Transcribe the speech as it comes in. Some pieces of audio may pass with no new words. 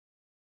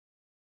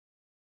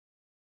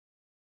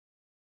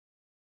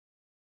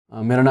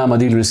मेरा नाम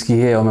अदील रिज़की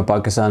है और मैं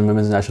पाकिस्तान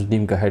वुमेन्स नेशनल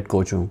टीम का हेड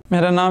कोच हूँ।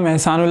 मेरा नाम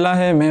एहसानुल्लाह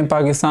है, मैं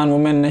पाकिस्तान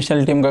वुमेन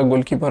नेशनल टीम का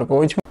गोलकीपर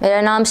कोच हूँ। मेरा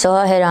नाम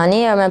सोहा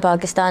हैरानी है और मैं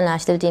पाकिस्तान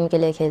नेशनल टीम के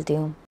लिए खेलती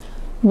हूँ।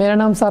 मेरा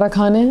नाम सारा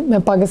खान है,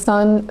 मैं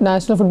पाकिस्तान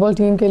नेशनल फुटबॉल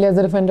टीम के लिए एज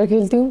अ डिफेंडर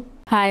खेलती हूँ।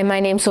 Hi, my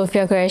name is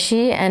Sofia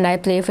Qureshi and I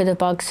play for the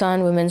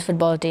Pakistan women's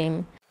football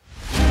team.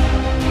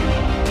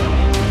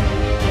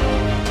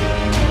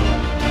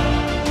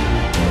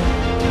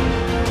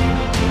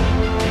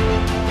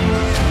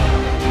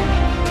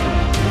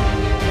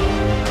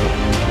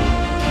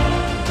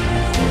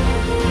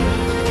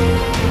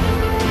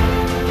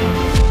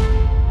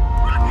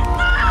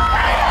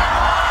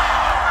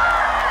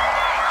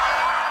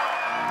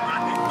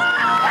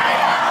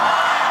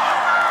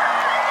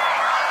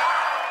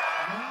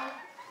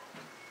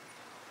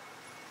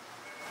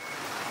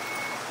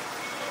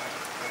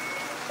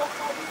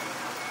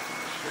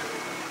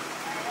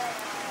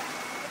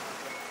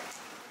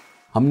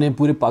 हमने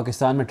पूरे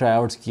पाकिस्तान में ट्राई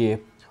आउट्स किए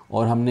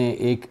और हमने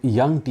एक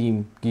यंग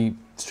टीम की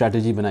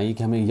स्ट्रेटजी बनाई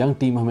कि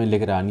हमें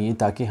लेकर आनी है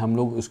ताकि हम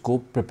लोग उसको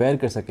प्रिपेयर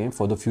कर सकें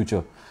फॉर द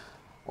फ्यूचर।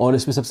 और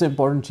इसमें सबसे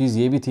इम्पॉर्टेंट चीज़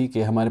ये भी थी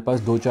कि हमारे पास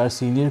 2-4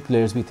 सीनियर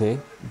प्लेयर्स भी थे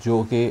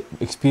जो कि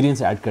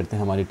एक्सपीरियंस ऐड करते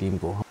हैं हमारी टीम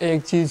को।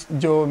 एक चीज़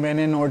जो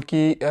मैंने नोट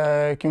की,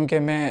 क्योंकि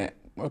मैं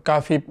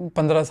काफ़ी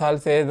 15 साल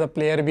से एज अ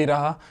प्लेयर भी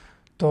रहा,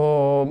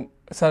 तो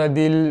सर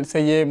दिल से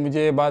ये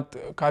मुझे बात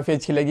काफ़ी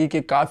अच्छी लगी कि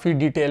काफ़ी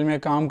डिटेल में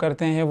काम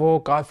करते हैं, वो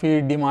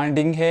काफ़ी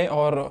डिमांडिंग है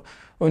और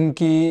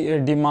उनकी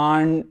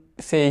डिमांड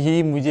से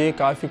ही मुझे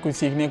काफ़ी कुछ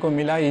सीखने को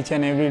मिला ईच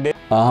एंड एवरी डे।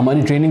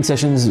 हमारी ट्रेनिंग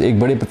सेशंस एक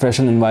बड़े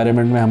प्रोफेशनल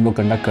एनवायरनमेंट में हम लोग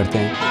कंडक्ट करते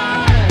हैं।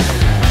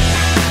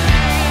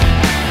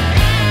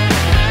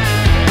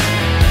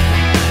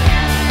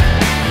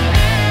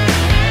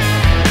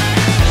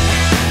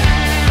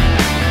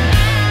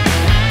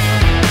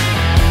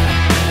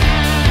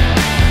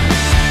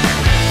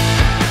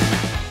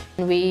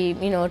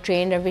 We,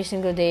 trained every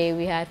single day.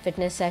 We had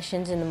fitness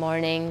sessions in the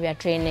morning. We had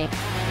training.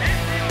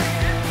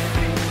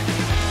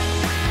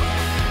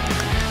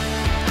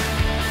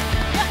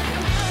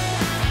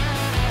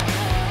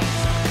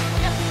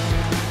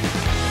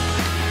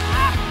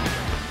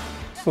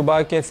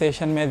 सुबह के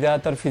सेशन में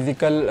ज़्यादातर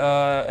फिज़िकल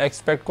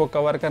एक्सपेक्ट को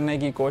कवर करने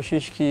की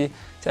कोशिश की,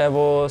 चाहे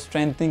वो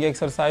स्ट्रेंथनिंग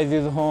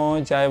एक्सरसाइजेज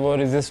हों, चाहे वो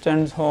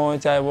रेजिस्टेंस हों,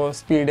 चाहे वो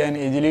स्पीड एंड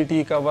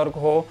एजिलिटी का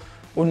वर्क हो,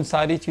 उन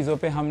सारी चीज़ों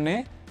पे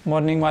हमने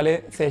मॉर्निंग वाले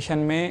सेशन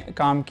में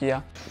काम किया।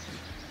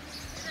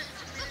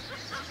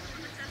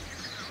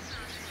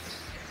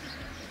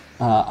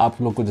 आप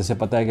लोग को जैसे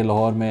पता है कि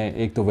लाहौर में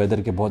एक तो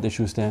वेदर के बहुत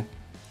इश्यूज़ थे,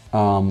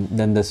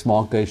 देन द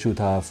स्मॉग का इशू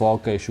था,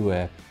 फॉग का इशू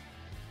है,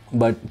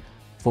 but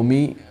for me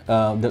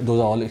those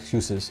are all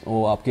excuse.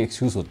 वो आपके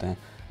एक्सक्यूज़ होते हैं।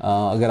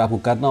 अगर आपको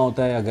करना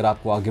होता है, अगर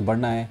आपको आगे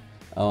बढ़ना है,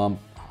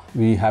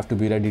 we have to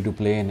be ready to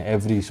play in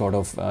every sort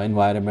of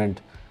environment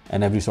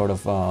and every sort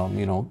of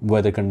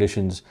weather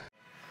conditions.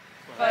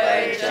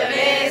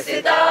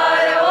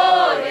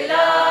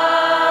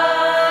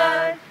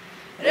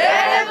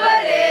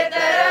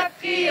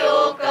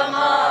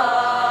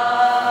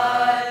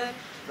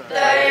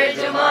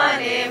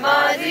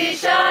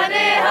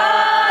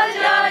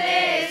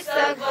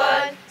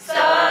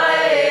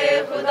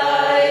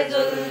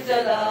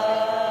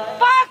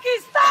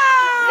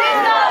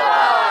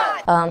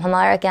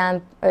 हमारा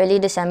कैंप अर्ली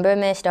दिसंबर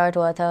में स्टार्ट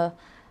हुआ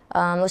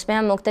था। उसमें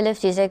हम मुख्तलिफ़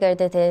चीज़ें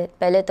करते थे।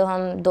 पहले तो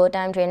हम 2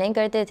 टाइम ट्रेनिंग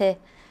करते थे।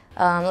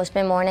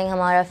 उसमें मॉर्निंग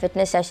हमारा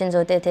फ़िटनेस सेशंस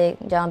होते थे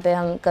जहाँ पे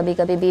हम कभी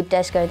कभी बीप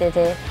टेस्ट करते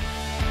थे।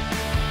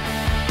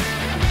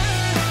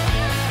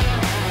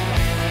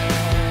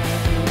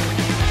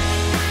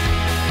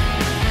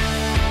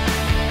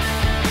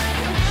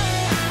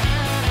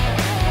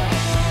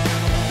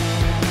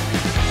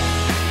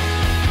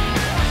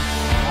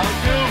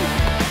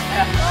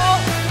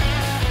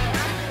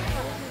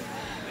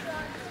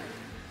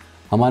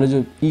 हमारा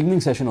जो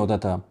इवनिंग सेशन होता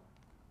था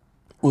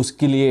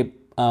उसके लिए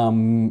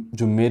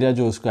जो मेरा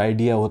जो उसका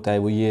आइडिया होता है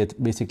वो ये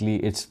basically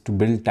it's to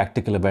build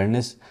tactical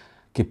awareness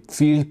कि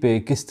फील्ड पे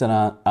किस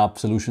तरह आप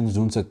सॉल्यूशंस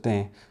ढूंढ सकते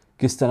हैं,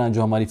 किस तरह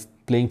जो हमारी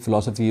प्लेइंग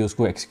फ़िलासफ़ी है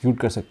उसको एक्सिक्यूट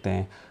कर सकते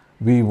हैं।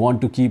 We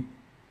want to keep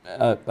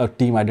a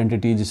team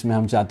identity जिसमें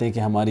हम चाहते हैं कि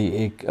हमारी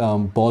एक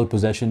ball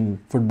possession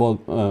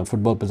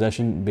football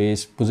possession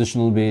based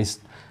positional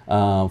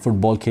based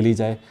football खेली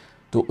जाए,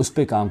 तो उस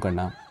पर काम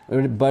करना।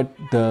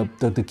 But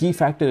the key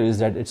factor is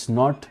that it's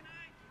not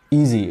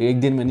easy. एक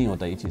दिन में नहीं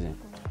होता ये चीज़ें।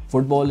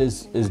 Football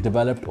is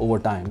developed over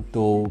time,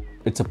 तो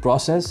इट्स अ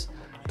प्रोसेस।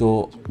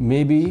 तो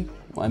मे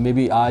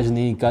बी आज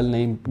नहीं, कल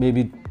नहीं, मे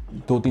बी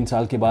 2-3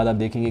 साल के बाद आप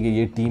देखेंगे कि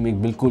ये टीम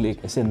बिल्कुल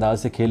एक ऐसे अंदाज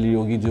से खेल रही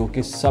होगी जो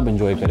कि सब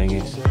एंजॉय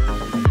करेंगे।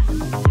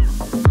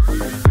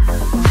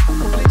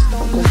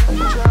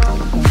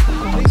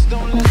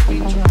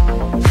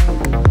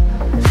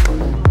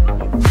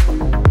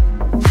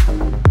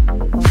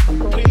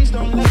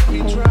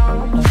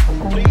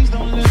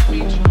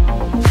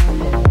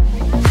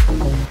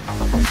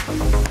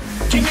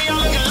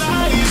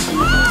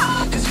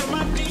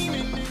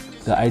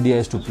 The idea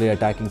is to play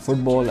attacking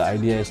football. The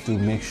idea is to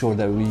make sure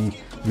that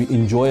we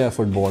enjoy our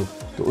football.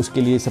 तो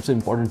उसके लिए सबसे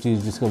इम्पॉर्टेंट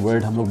चीज़ जिसका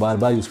वर्ड हम लोग बार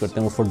बार यूज़ करते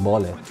हैं वो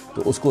फुटबॉल है,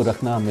 तो उसको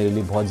रखना मेरे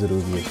लिए बहुत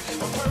ज़रूरी है।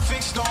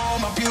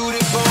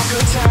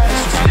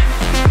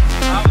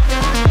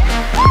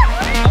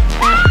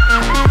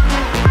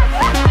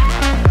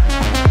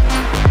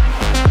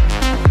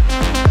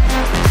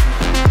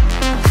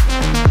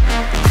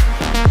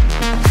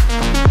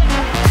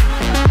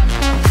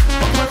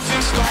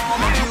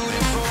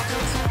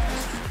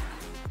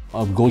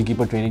 अब गोल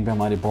कीपर ट्रेनिंग पे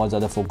हमारे बहुत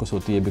ज़्यादा फोकस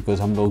होती है,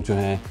 बिकॉज हम लोग जो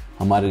हैं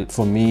हमारे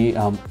for me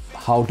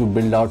how to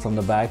build out from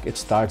the back it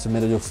starts.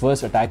 मेरा जो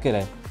फर्स्ट अटैकर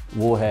है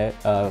वो है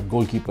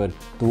गोल कीपर,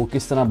 तो वो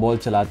किस तरह बॉल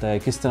चलाता है,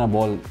 किस तरह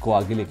बॉल को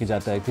आगे लेके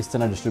जाता है, किस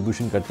तरह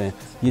डिस्ट्रीब्यूशन करते हैं,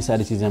 ये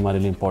सारी चीज़ें हमारे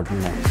लिए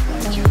इंपॉर्टेंट हैं।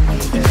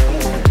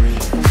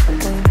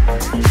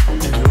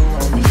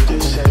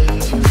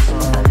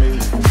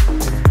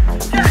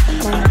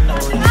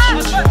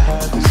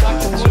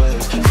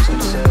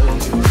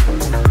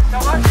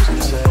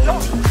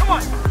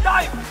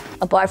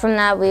 Apart from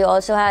that, we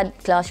also had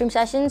classroom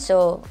sessions, so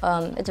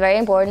it's very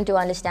important to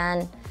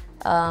understand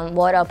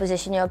what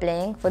opposition you're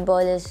playing.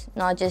 Football is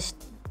not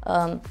just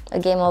a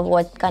game of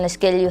what kind of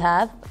skill you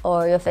have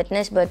or your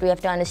fitness, but we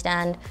have to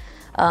understand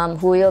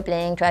who you're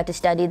playing, try to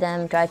study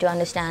them, try to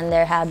understand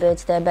their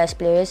habits, their best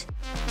players.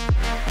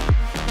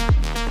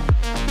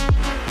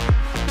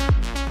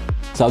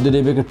 Saudi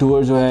Arabia का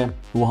tour जो है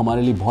वो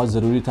हमारे लिए बहुत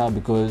ज़रूरी था,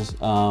 because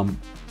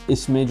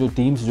इसमें जो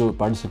टीम्स जो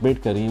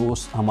पार्टिसिपेट कर रही हैं वो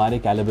हमारे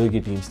कैलिबर की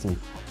टीम्स थी,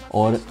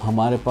 और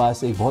हमारे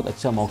पास एक बहुत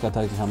अच्छा मौका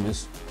था कि हम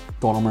इस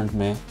टूर्नामेंट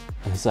में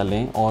हिस्सा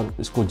लें और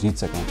इसको जीत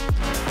सकें।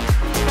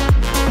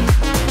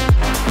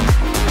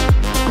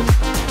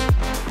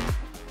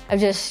 I've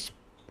just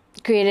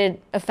created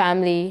a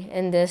family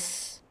in this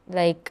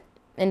like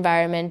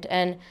environment,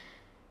 and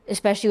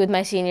especially with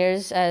my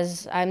seniors,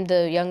 as I'm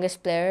the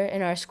youngest player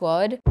in our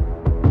squad.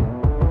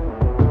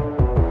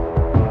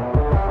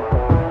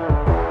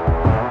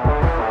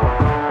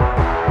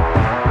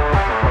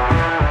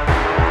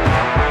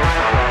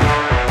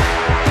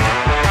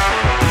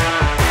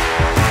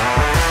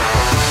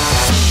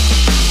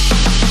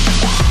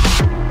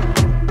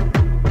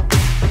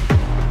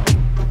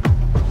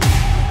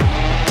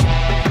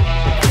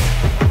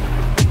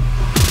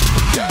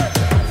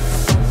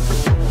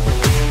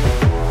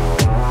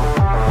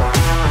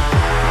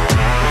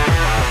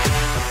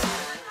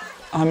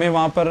 हमें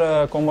वहाँ पर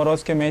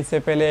कोमोरोस के मैच से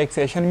पहले एक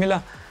सेशन मिला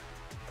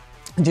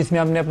जिसमें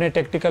हमने अपने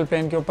टेक्टिकल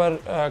प्लान के ऊपर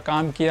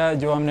काम किया,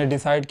 जो हमने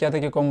डिसाइड किया था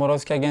कि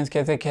कोमोरोस के अगेंस्ट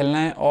कैसे खेलना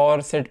है,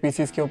 और सेट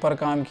पीसीस के ऊपर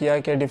काम किया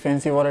कि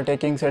डिफेंसिव और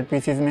अटैकिंग सेट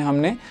पीसीस में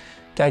हमने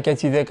क्या क्या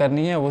चीज़ें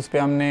करनी है, उस पर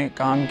हमने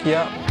काम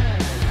किया।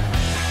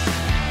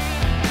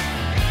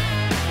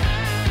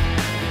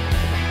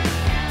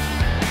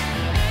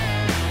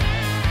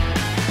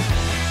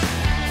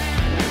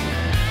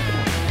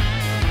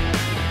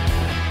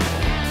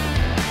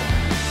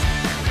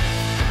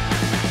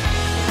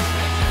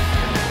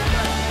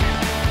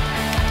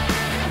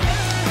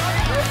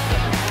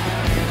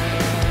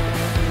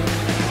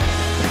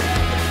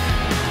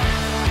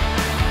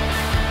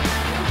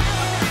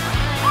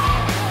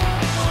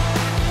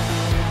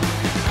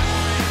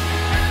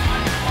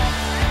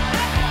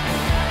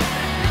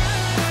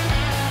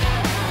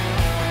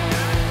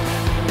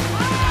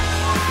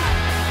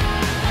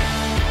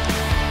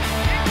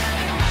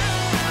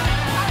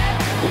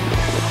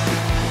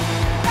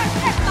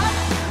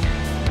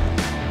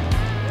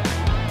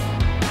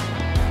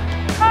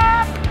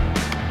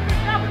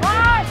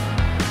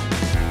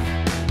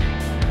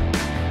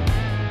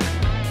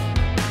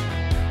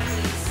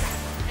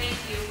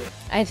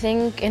 I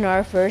think in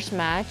our first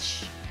match,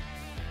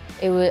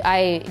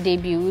 I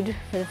debuted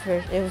for the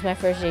first. It was my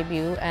first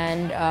debut,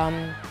 and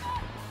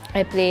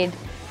I played,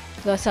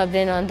 got subbed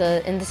in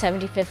in the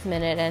 75th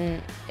minute,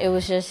 and it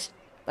was just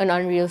an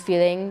unreal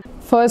feeling.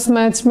 First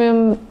match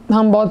में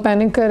हम बहुत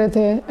panic कर रहे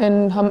थे,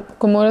 and हम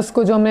Comoros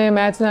को जो हमने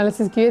मैच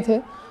एनालिसिस किए थे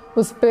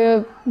उस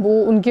पर वो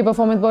उनकी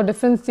परफॉर्मेंस बहुत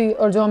डिफरेंस थी,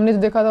 और जो हमने जो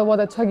देखा था बहुत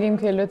अच्छा गेम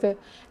खेल रहे थे,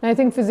 एंड आई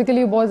थिंक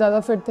फिजिकली बहुत ज़्यादा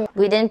फिट थे।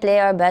 We didn't play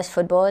our best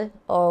football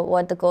or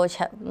what the coach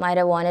might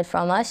have wanted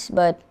from us,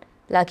 but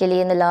luckily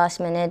in the last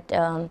minute,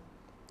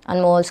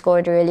 Anmol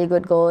scored a really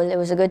good goal. It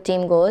was a good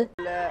team goal.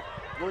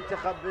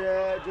 منتخب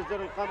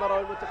جزر القمر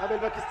والمنتخب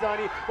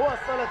الباكستاني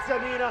وصلت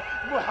سمينة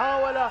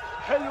محاولة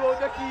حلوة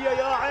وذكية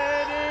يا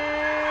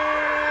عيني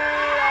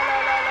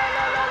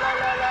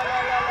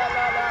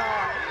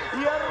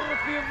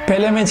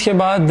पहले match के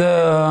बाद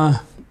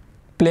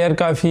player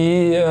काफ़ी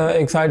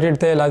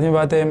excited थे, लाजमी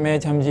बात है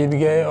match हम जीत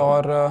गए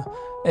और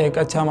एक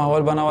अच्छा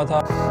माहौल बना हुआ था।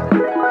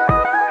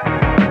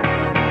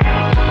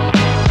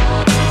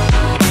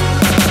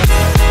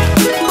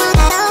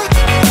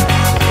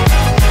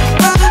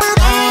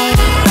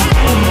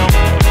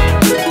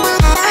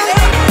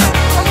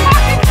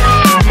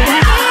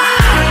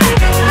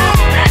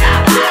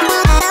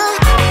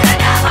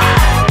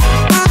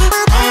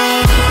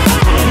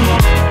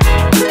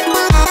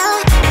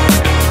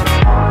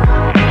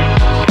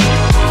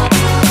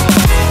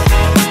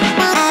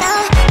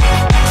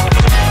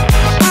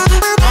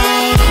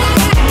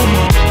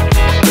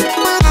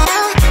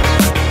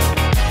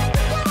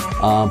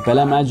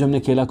 पहला मैच जो हमने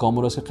खेला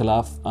कोमोरोस के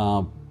ख़िलाफ़,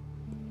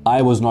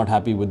 I was not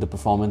happy with the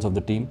performance of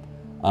the team,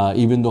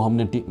 even though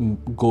हमने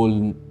गोल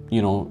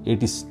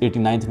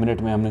 89th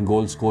मिनट में हमने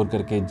गोल स्कोर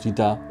करके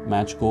जीता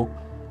मैच को,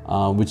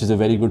 which is a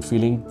very good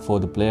feeling for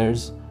the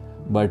players,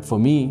 but for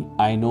me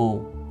I know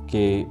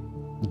कि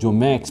जो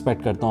मैं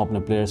expect करता हूँ अपने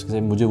प्लेयर्स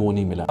से मुझे वो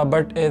नहीं मिला।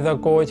 बट एज अ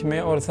कोच में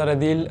और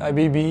सरदिल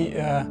अभी भी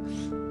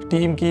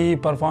टीम की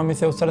परफॉर्मेंस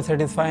से उस तरह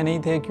सेटिस्फाई नहीं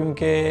थे,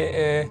 क्योंकि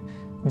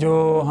जो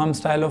हम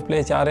स्टाइल ऑफ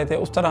प्ले चाह रहे थे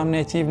उस तरह हमने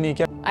अचीव नहीं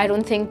किया। I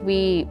don't think we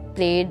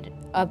played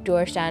up to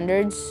our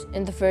standards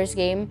in the first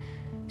game.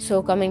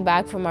 So coming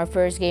back from our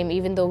first game,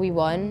 even though we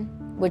won,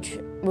 which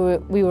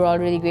we were all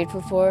really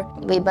grateful for.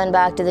 We went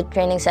back to the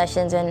training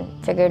sessions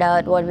and figured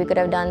out what we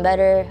could have done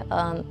better,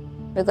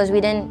 because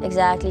we didn't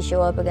exactly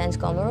show up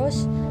against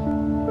Comoros.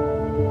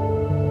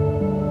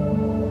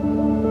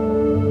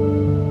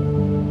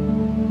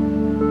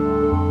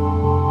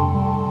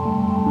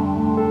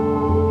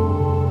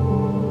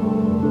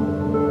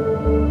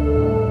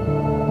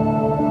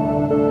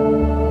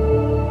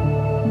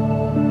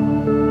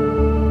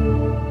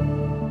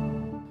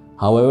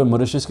 However,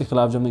 Mauritius के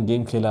ख़िलाफ़ जब हमने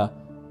game खेला,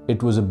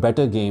 it was a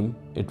better game,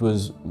 it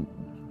was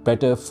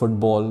better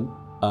football,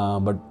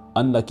 but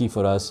unlucky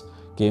for us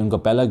कि उनका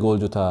पहला गोल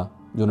जो था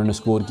जो उन्होंने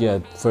स्कोर किया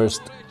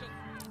first,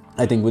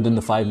 I think within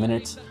the 5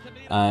 minutes,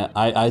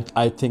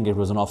 I think it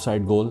was an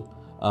offside goal,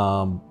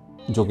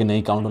 जो कि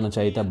नहीं काउंट होना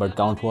चाहिए था बट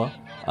काउंट हुआ।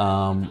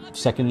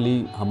 सेकेंडली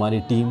हमारी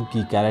टीम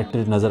की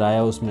कैरेक्टर नज़र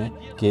आया उसमें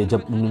कि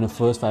जब उन्होंने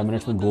फर्स्ट 5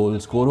 मिनट्स में गोल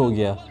स्कोर हो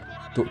गया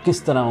तो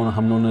किस तरह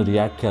हम उन्होंने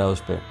रिएक्ट करा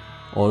उस पर,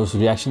 और उस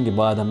रिएक्शन के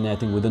बाद हमने I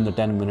think with in the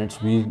 10 minutes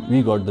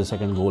we got the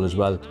second goal as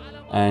well,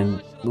 and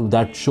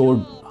that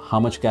showed how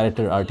much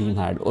character our team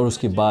had. और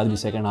उसके बाद भी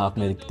सेकंड हाफ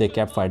में they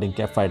kept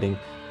fighting,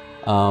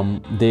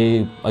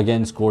 they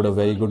again scored a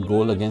very good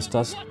goal against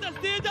us.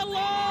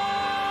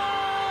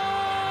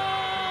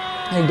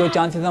 एक दो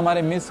chances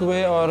हमारे miss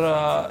हुए और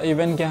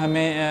इवन कि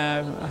हमें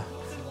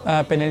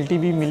पेनल्टी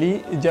भी मिली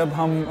जब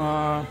हम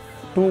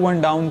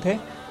 2-1 डाउन थे,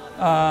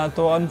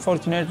 तो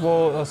अनफॉर्चुनेट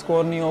वो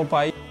स्कोर नहीं हो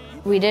पाई।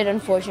 We did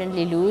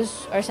unfortunately lose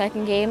our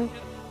second game,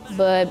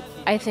 but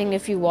I think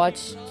if you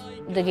watched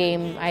the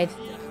game,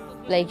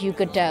 you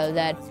could tell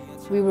that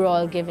we were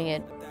all giving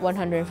it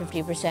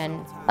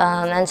 150%.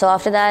 And so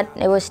after that,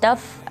 it was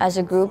tough as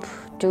a group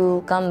to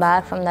come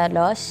back from that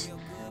loss,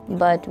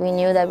 but we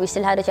knew that we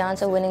still had a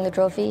chance of winning the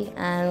trophy,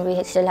 and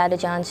we still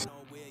had a chance.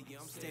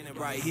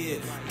 Right here,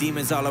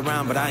 demons all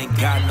around, but I ain't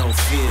got no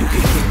fear. You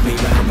can kick me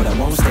round, but I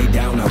won't stay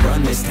down. I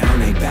run this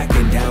town, ain't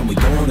backing down. We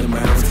going them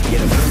rounds.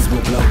 Yeah, the winds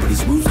will blow, but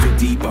these roots too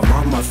deep. I'm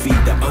on my feet,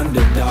 the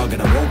underdog,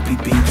 and I won't be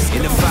beat.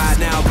 In the fire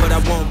now, but I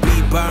won't be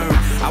burned.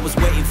 I was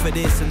waiting for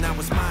this, and now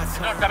it's my turn.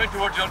 You're not coming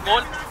towards your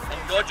goal,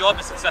 and your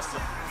job is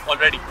successful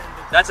already.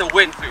 That's a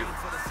win for you.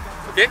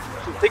 Okay?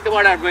 So think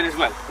about that win as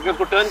well. If you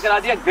have to turn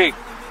kara diya,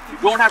 great. You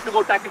don't have to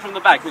go tackle from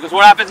the back, because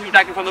what happens if you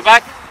tackle from the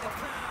back?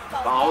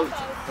 Foul.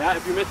 Yeah,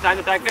 if you miss time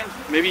attacking,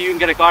 maybe you can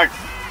get a card.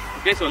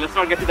 Okay, so let's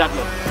not get to that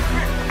level.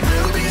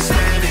 We'll be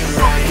standing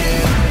right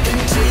here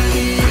until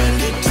the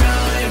end of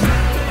time.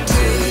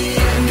 Till the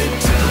end of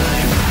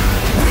time.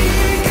 We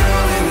ain't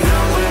going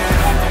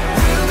nowhere.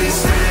 We'll be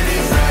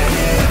standing right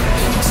here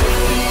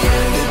until the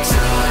end of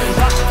time.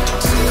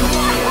 Till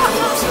the end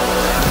of time.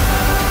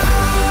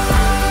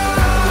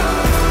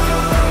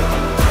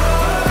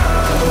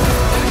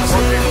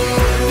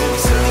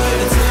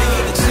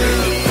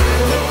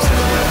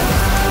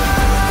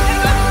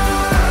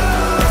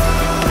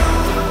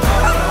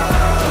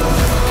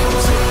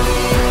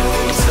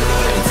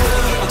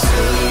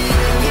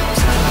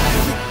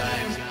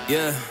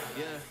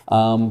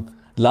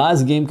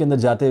 Last game के अंदर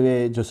जाते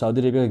हुए जो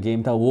Saudi Arabia का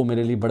game था वो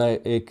मेरे लिए बड़ा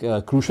एक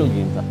क्रूशल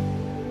गेम था।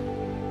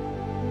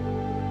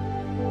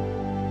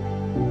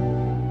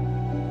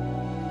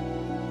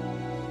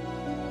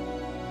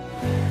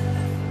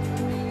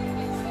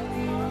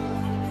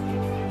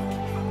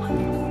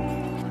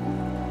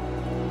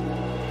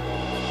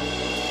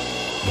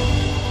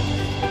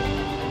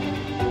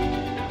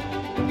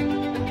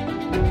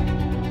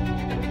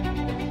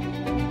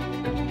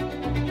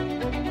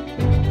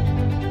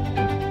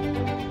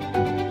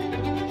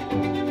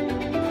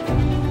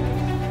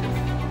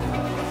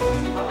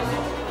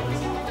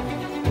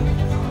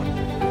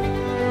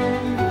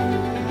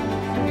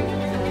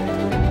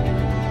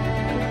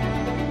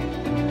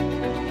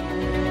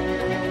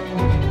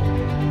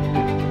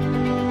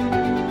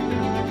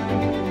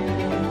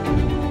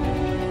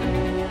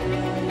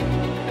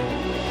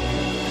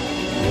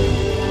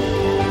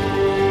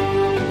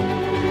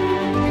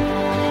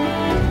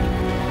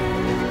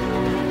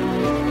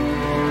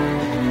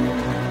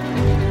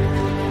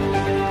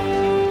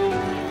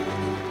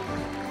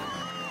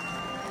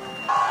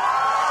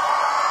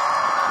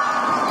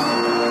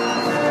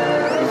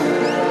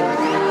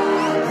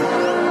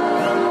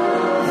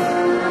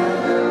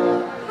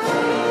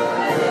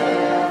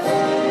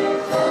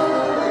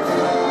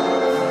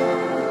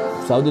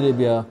 Saudi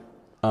Arabia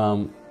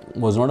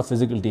was not a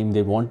physical team.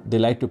 They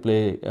like to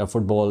play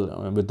football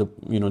with the,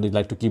 they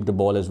like to keep the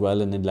ball as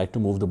well, and they like to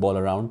move the ball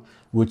around,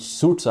 which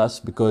suits us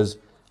because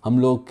हम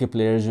लोग के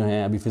players जो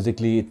हैं अभी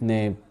physically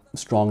इतने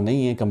strong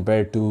नहीं हैं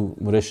compare to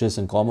Mauritius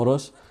and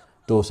Comoros,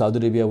 तो Saudi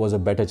Arabia was a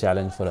better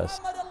challenge for us.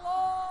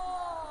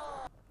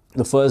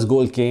 The first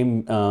goal came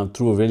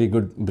through a really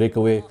good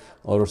breakaway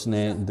और उसने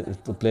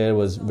the player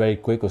was very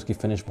quick, उसकी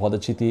finish बहुत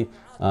अच्छी थी.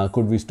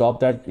 Could we stop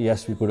that?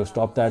 Yes, we could have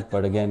stopped that,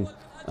 but again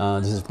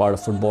this is part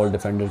of football.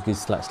 Defender की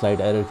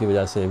slight error की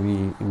वजह से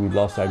we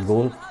lost that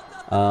goal.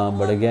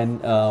 But again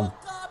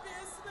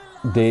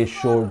they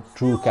showed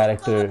true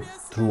character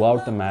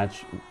throughout the match,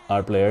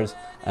 our players,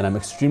 and I'm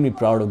extremely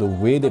proud of the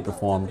way they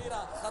performed.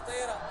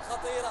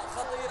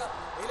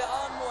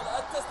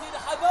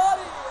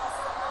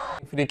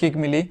 Free kick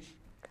मिली,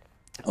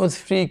 उस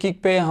free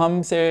kick पे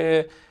हमसे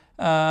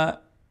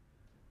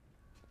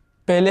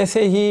पहले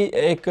से ही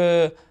एक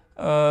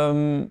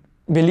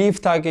बिलीफ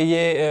था कि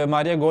ये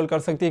मारिया गोल कर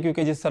सकती है,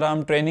 क्योंकि जिस तरह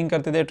हम ट्रेनिंग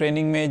करते थे,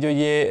 ट्रेनिंग में जो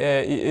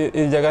ये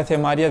इस जगह से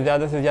मारिया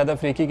ज़्यादा से ज़्यादा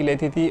फ्री किक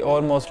लेती थी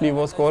और मोस्टली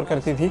वो स्कोर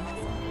करती थी.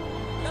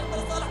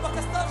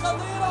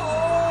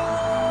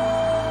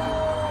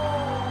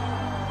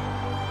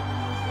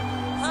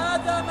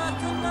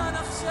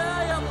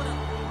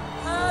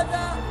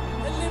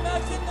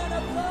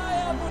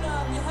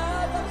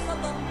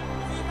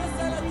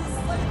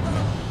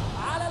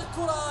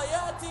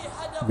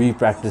 We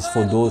practice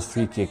for those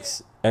free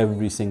kicks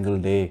every single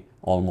day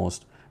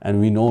almost,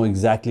 and we know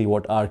exactly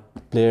what our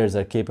players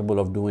are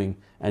capable of doing.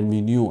 And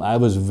we knew, I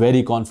was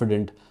very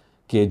confident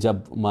कि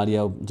जब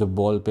मारिया जब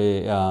ball पे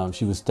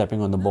she was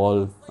stepping on the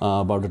ball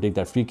about to take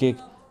that free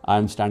kick,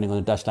 I'm standing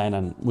on the touchline,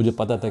 and मुझे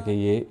पता था कि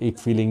ये एक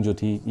फीलिंग जो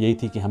थी यही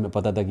थी कि हमें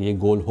पता था कि ये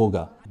गोल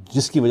होगा.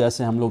 जिसकी वजह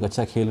से हम लोग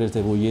अच्छा खेल रहे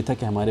थे वो ये था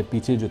कि हमारे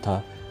पीछे जो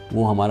था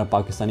वो हमारा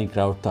पाकिस्तानी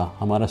क्राउड था,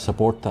 हमारा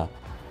सपोर्ट था.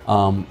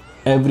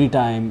 एवरी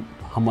टाइम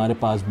हमारे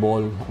पास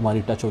बॉल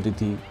हमारी टच होती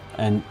थी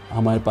एंड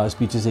हमारे पास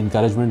पीछे से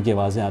इंकरेजमेंट की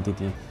आवाज़ें आती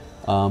थी,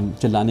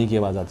 चिल्लाने की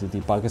आवाज़ आती थी,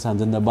 पाकिस्तान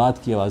जिंदाबाद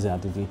की आवाज़ें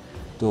आती थी.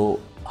 तो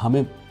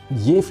हमें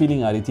ये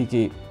फीलिंग आ रही थी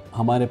कि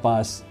हमारे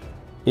पास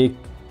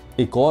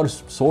एक और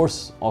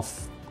सोर्स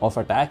ऑफ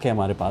अटैक है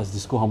हमारे पास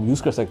जिसको हम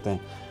यूज़ कर सकते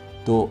हैं.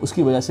 तो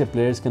उसकी वजह से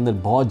प्लेयर्स के अंदर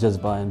बहुत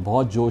जज्बा एंड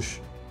बहुत जोश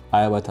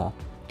आया हुआ था.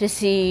 To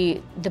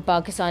see the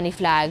Pakistani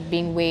flag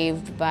being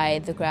waved by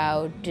the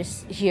crowd, to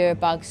hear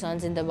Pakistan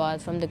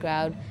Zindabad from the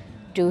crowd,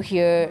 to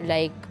hear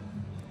like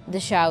the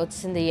shouts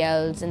and the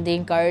yells and the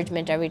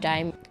encouragement every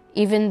time.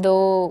 Even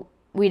though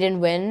we didn't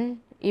win,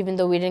 even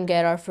though we didn't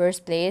get our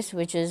first place,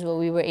 which is what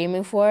we were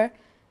aiming for,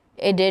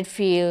 it did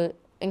feel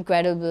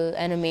incredible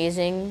and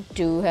amazing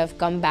to have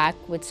come back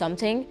with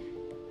something,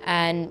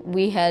 and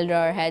we held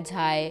our heads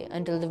high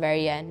until the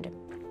very end.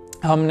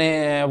 हमने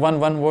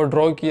 1-1 वो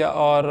draw किया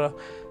और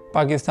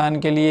पाकिस्तान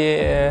के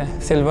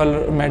लिए silver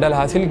medal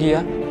हासिल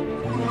किया.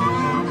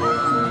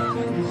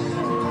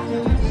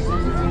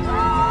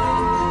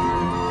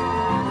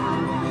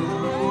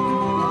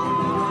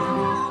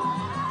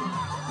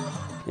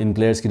 इन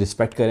players की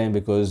respect करें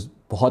बिकॉज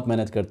बहुत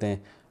मेहनत करते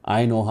हैं.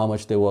 I know how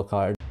much they work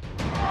hard.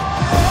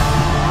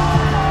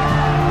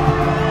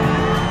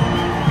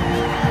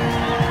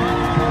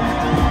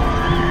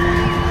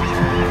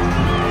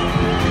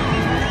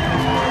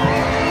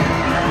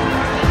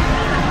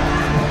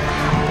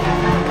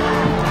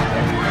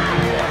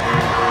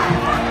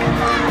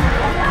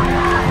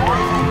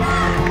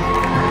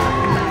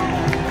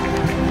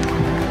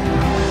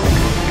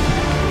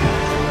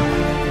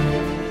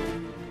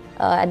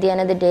 At the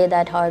end of the day,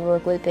 that hard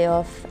work will pay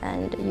off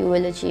and you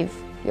will achieve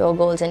your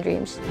goals and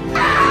dreams.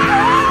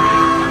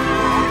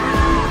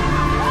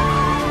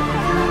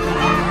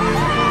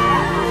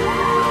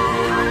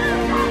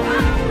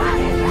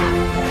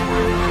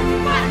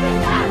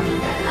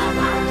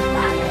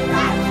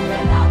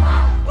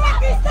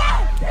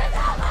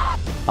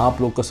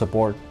 आप लोग का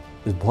सपोर्ट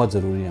बहुत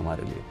ज़रूरी है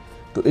हमारे लिए.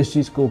 तो इस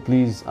चीज़ को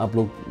प्लीज़ आप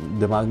लोग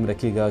दिमाग में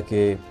रखिएगा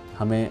कि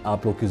हमें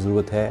आप लोग की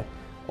ज़रूरत है,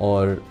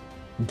 और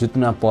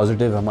जितना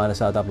पॉजिटिव हमारे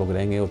साथ आप लोग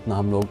रहेंगे उतना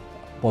हम लोग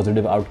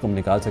पॉजिटिव आउटकम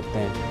निकाल सकते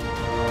हैं.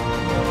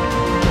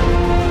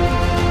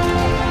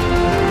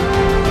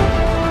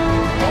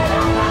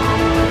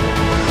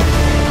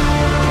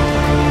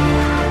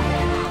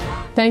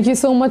 Thank you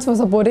so much for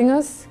supporting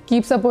us.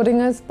 Keep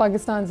supporting us.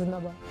 Pakistan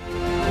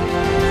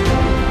Zindabad.